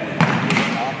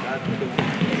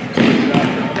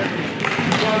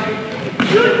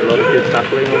 A lot of good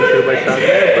tackling, I'm sure, by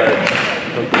Sagene, but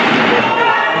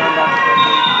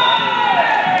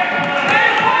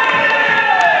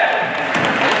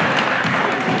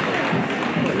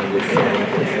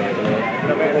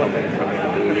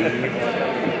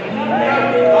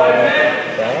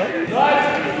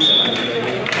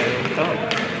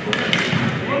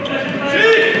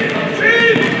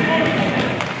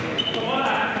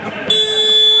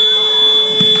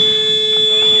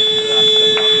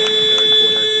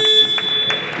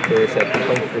Furuset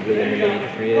comfortably in the lead,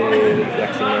 really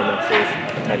flexing their muscles,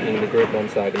 tightening the grip on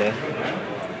Sagene.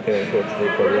 Unfortunately,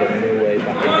 probably have no way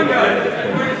back into the game at this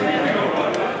point.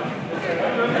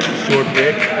 Short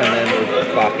break, and then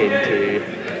we're back into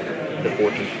the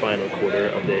fourth and final quarter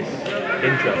of this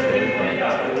interesting, but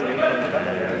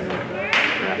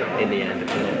in the end,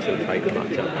 it's not so tight a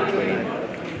matchup between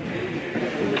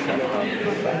Furuset and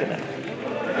Sagene.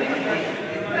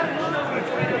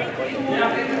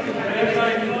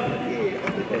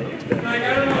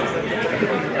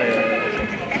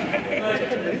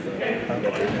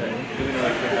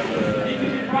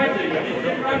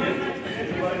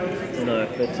 No,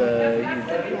 but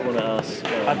you want to ask.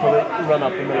 I'd probably run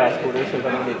up in the last quarter, so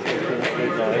then we need to go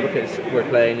straight now because we're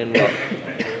playing in what?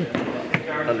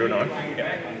 Under an hour.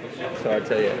 So I'd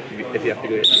say if you have to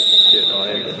go straight now.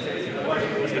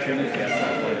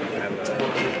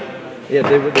 Yeah,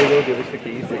 they will give us the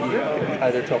keys that you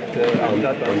either talk to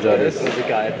Amjad or the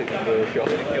guy at the shop.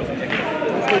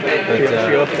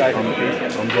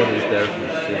 Amjad is there.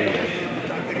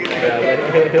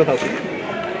 Yeah, he'll help you.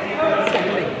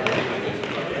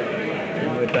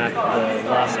 And we're back for the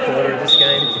last quarter of this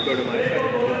game.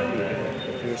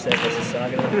 Furuset versus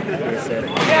Sagene. Furuset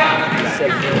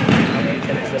 7-0. 10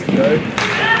 minutes left to go.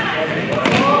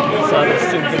 Sagene's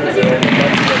still giving us a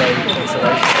much better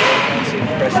consolation.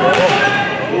 Press level.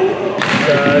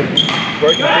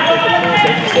 Broken quickly for 4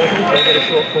 seconds. They get a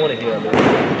short corner here on the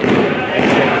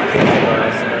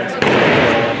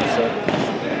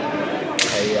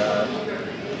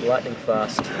lightning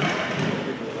fast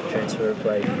transfer of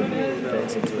play from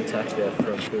defense into attack there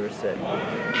from Furuset. A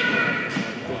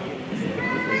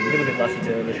little bit lucky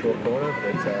to in the short corner,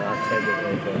 but I'd say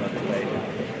they're very much late.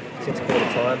 Since quarter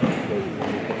time, we'll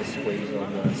put a squeeze on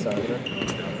Sagene.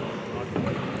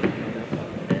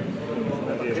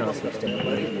 Chance left down the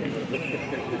lead here.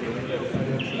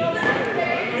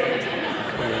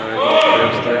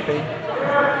 Strapping.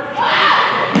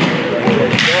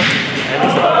 And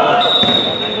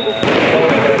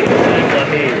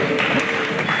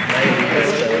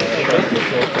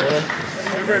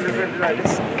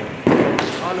it's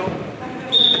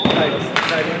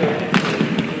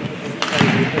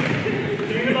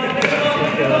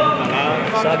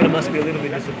Sagene must be a little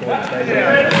bit disappointed.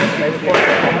 They were quite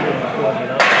confident before you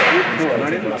know.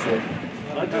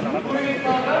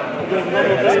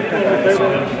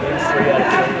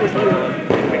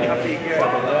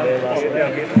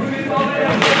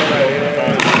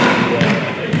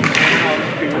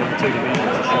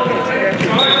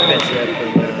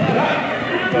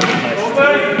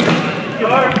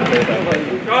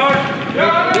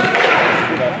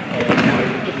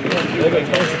 They're going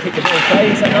to kick the ball in play.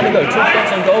 Is that another go? 2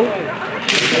 shots on goal.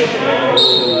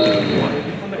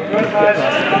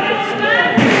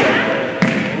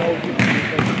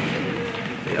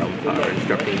 The umpire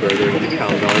instructing Berger to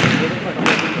count on.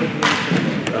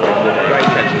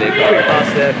 quick pass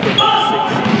there from 6.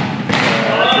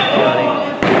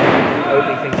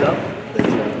 Opening things up.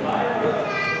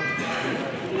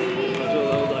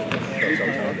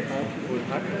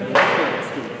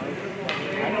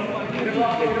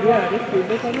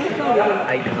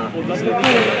 Eight and a half. I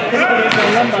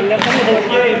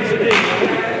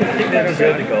think they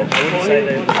deserve the goal. I wouldn't say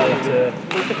they deserve to.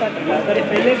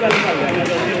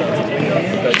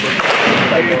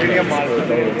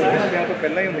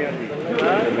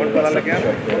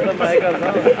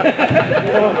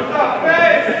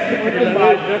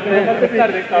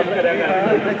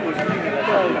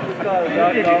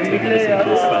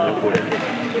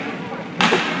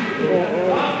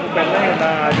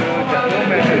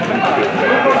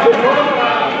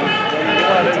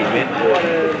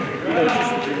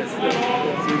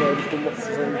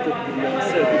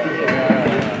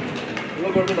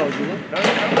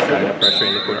 Pressure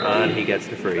in the corner, and he gets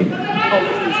the free. Career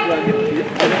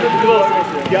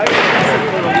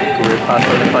pass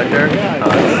on the punter,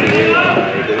 and saved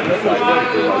by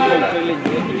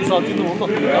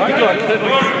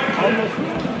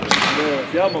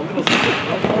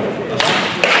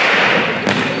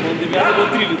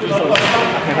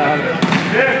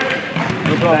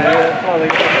the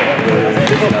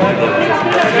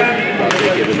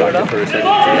give it back to Furuset.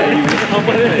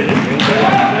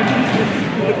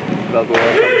 They'll go off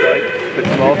right, puts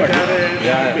them off,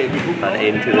 and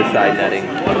into the side netting.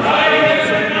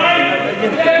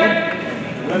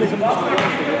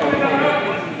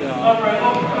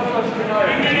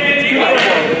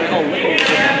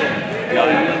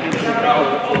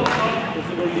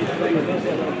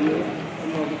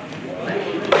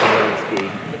 Landhockey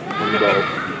on the ball.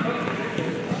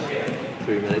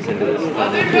 3 minutes into this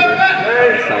final quarter,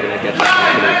 Sagene gets the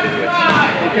consolation,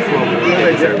 which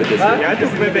they deserve at this point.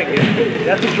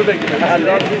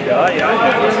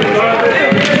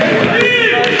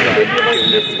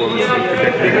 Given their performance in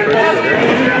particular in the first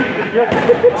quarter,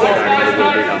 Sagene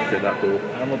will be after that goal.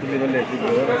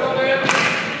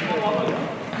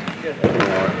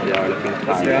 They are looking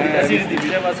tired.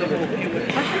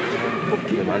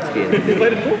 The man Sagene is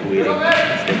waiting to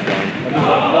step down.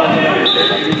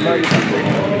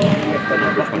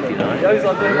 Number 29.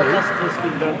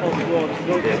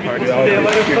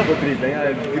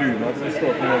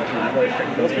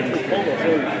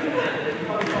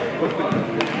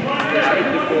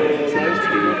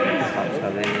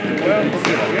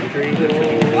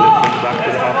 Back to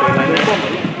the halfway line.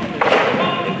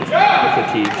 The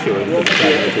fatigue showing the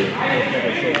side of the team.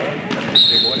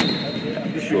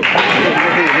 Short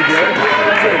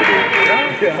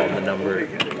on the number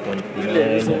 29.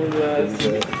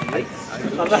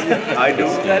 I do.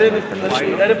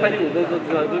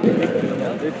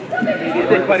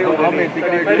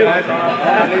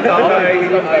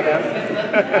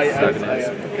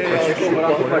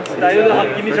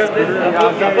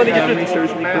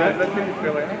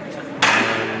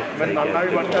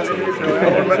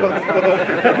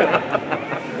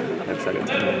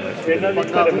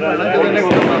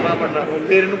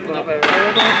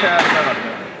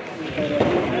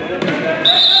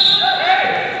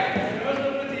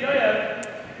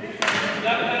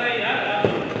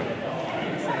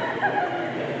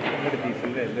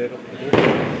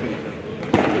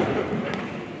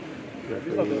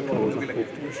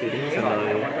 Proceedings, and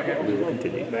we will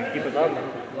continue.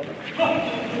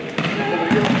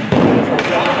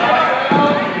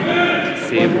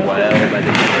 Saved well by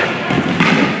the keeper.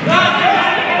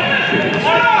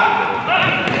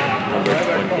 Number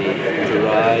 20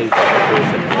 drives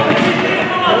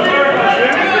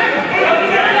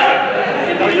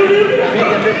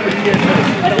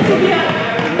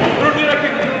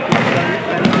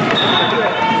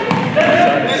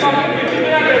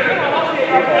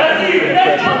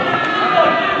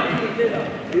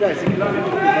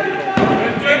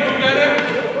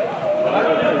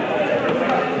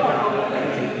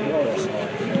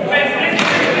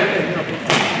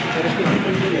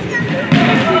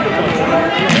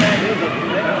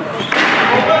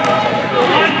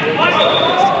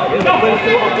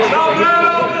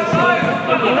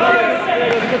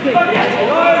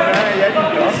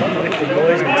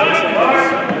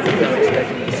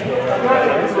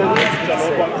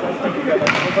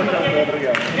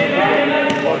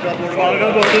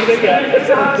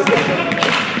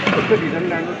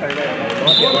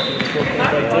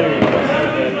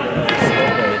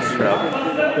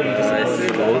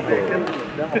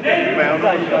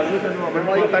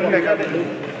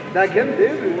Det er ikke en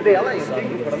del, det er ingenting.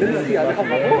 Det sier vi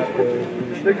havna på.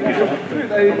 Det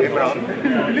er bra.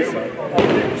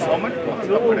 Sammen.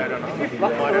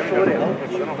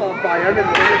 Bayern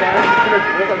vinner det der.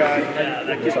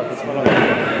 Det er ikke sant.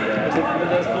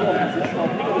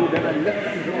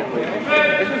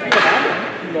 Jeg synes ikke det er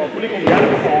Napoli kommer til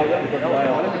å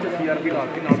ha det. Jeg sier at vi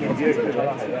lager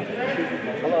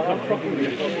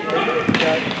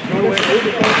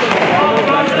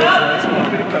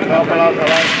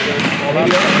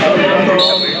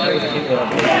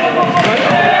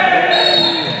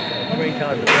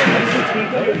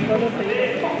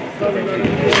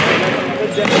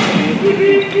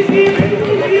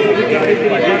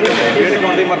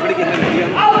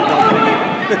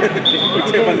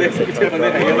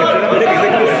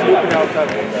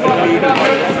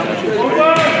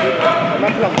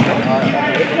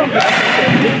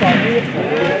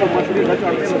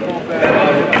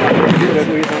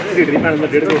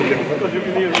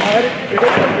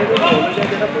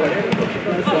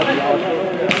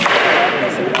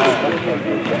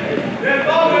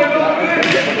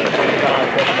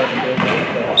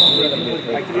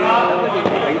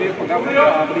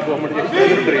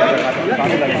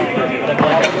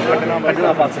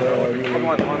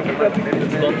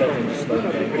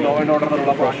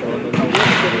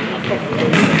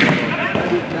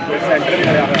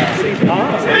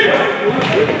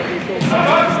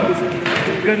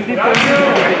गंदी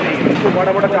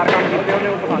बड़ा बड़ा चार काम करते हैं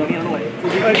वो पसंद नहीं आना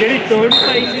जेडी थर्ड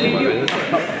साइड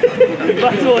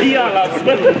बस वही आला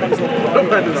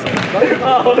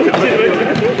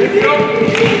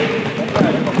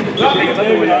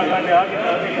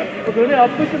उन्होंने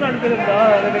आप कुछ नाम कर रहा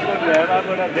है मैंने को रहना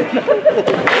बड़ा देना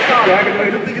क्या कर रहे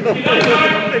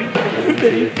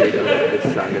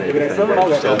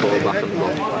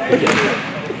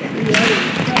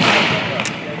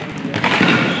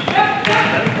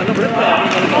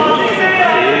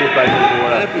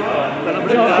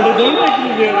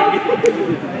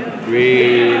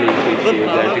Really sweet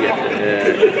there to get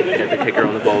the kicker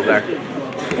on the ball there.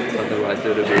 Otherwise it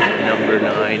would have been number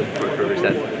 9 for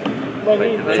Furuset. But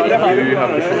they do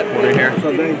have the short corner here.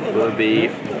 Will be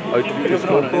out to the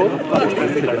scope goal to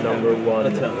the number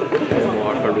 1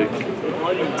 Farouk.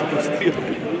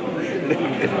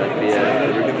 It might be a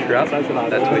really good trap.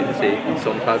 Let's wait and see.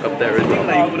 Some pack up there as well.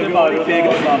 Number 9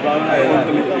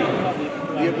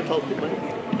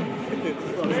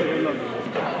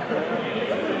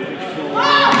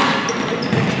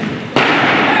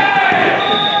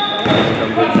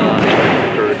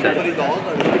 Furuset.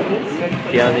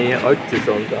 Gianni out to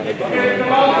some side.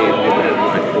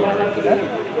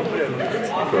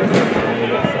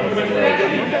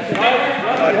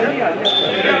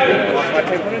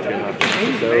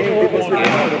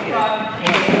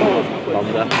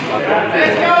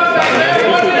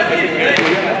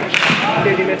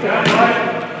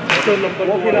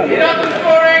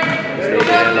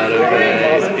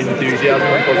 Enthusiasm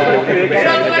and positivity from the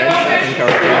Sagene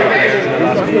bench in the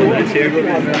last couple of minutes here,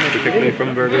 particularly from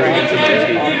Berger and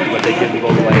Ziminski, but they couldn't go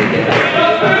away again.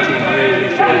 The team really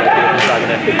showed that from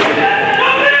Sagene.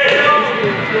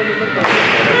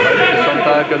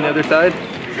 Sontag on the other side,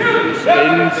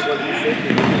 spins,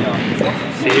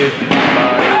 saved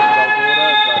by Valgora,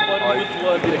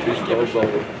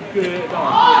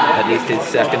 at least his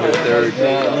second or third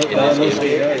in this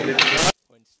game.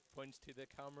 Points to the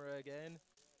camera again.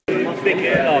 To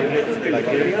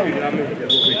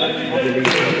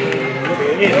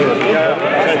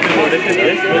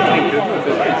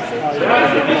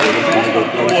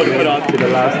the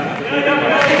last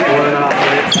 1.5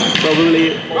 minutes. Probably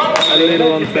a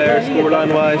little unfair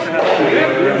scoreline wise.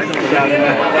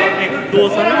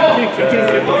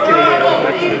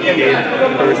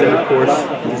 Furuset, of course,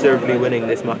 deservedly winning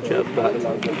this matchup, but I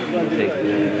think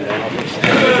it's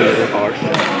a little harsh.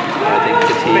 I think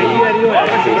the team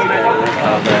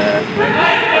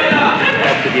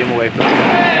have the game away from them, and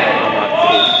that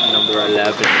is number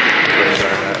 11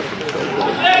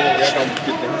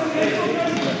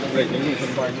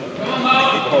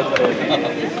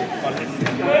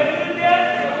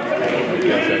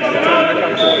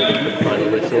 final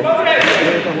whistle.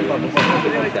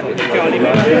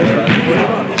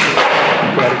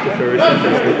 Credit to Furuset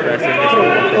for pressing this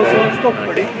one.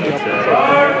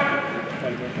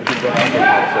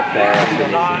 It's a fair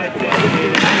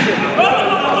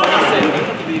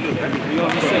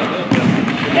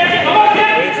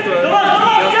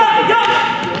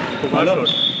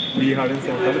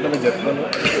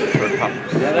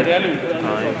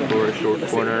time for a short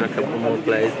corner and a couple more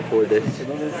plays before these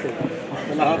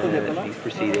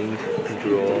proceedings can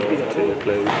draw to a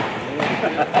close.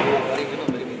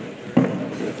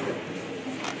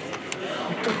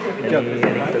 Any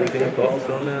closing thoughts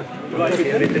on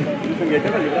everything?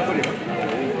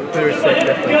 Furuset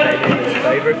definitely came in as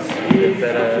favourites. They've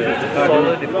been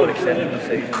solid, they've got extended the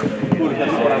season.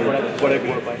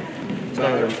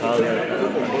 Tyler and Pali are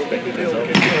expected themselves.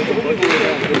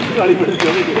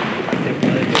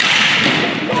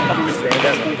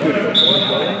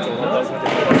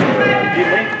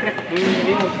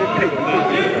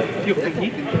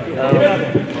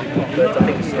 But I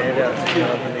think the standouts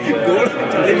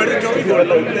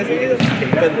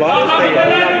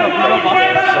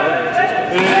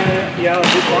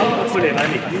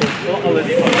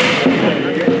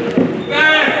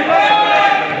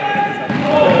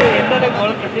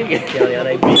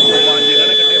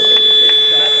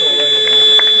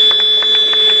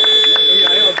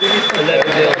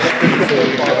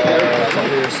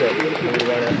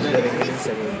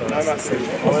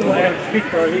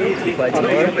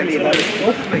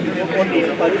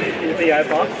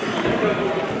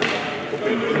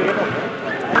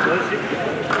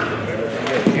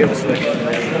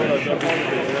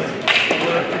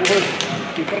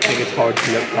I think it's hard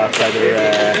to look past either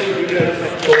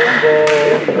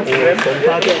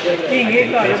Sontag. I think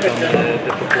based on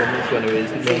the performance when it was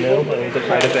 0-0 when it was a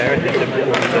kind of bear, I think the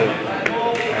performance of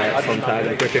Sontag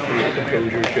and particularly the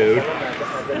composure showed.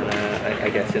 I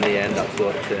guess in the end that's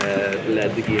what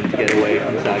led the game to get away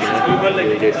from Sagene.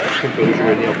 Really just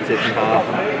composure in the opposition half, a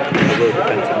little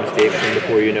defensive mistakes, and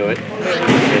before you know it,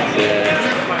 it's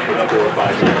 4 or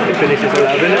 5. It finishes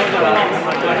 11, but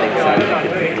I think Sagene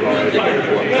could draw out a good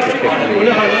performance, particularly in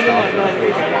the first half.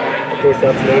 Of course,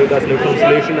 that's no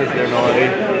consolation as they're now out of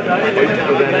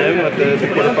NM at the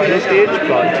quarterfinal stage,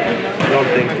 but a lot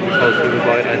of things to be positive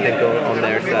about. I think on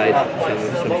their side,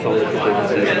 some solid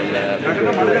performances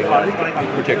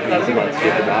particularly the ones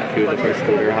at the back who in the first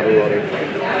quarter had a lot of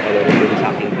good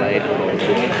attacking play and a lot of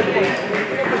good activity.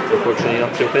 Unfortunately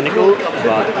not so clinical,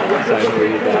 but Simon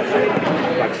really got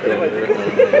back stronger and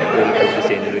really good to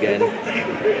see him again.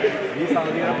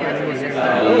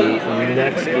 The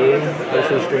next game,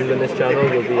 also streamed on this channel,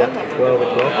 will be at 12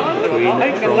 o'clock between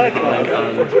Trondheim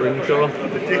and Grimshaw.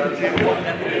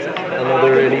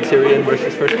 Another Eliteserien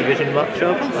versus First Division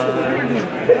matchup, and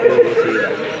we'll see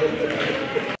that.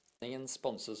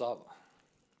 Sponses av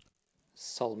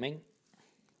Salming,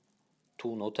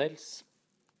 Tone Hotels,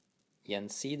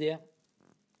 Gjensidige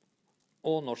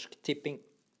og Norsk Tipping.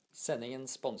 Sendingen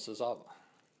sponses av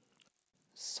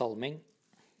Salming,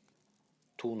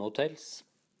 Tone Hotels,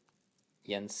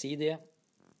 Gjensidige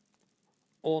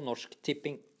og Norsk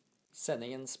Tipping.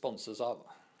 Sendingen sponses av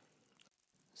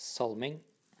Salming,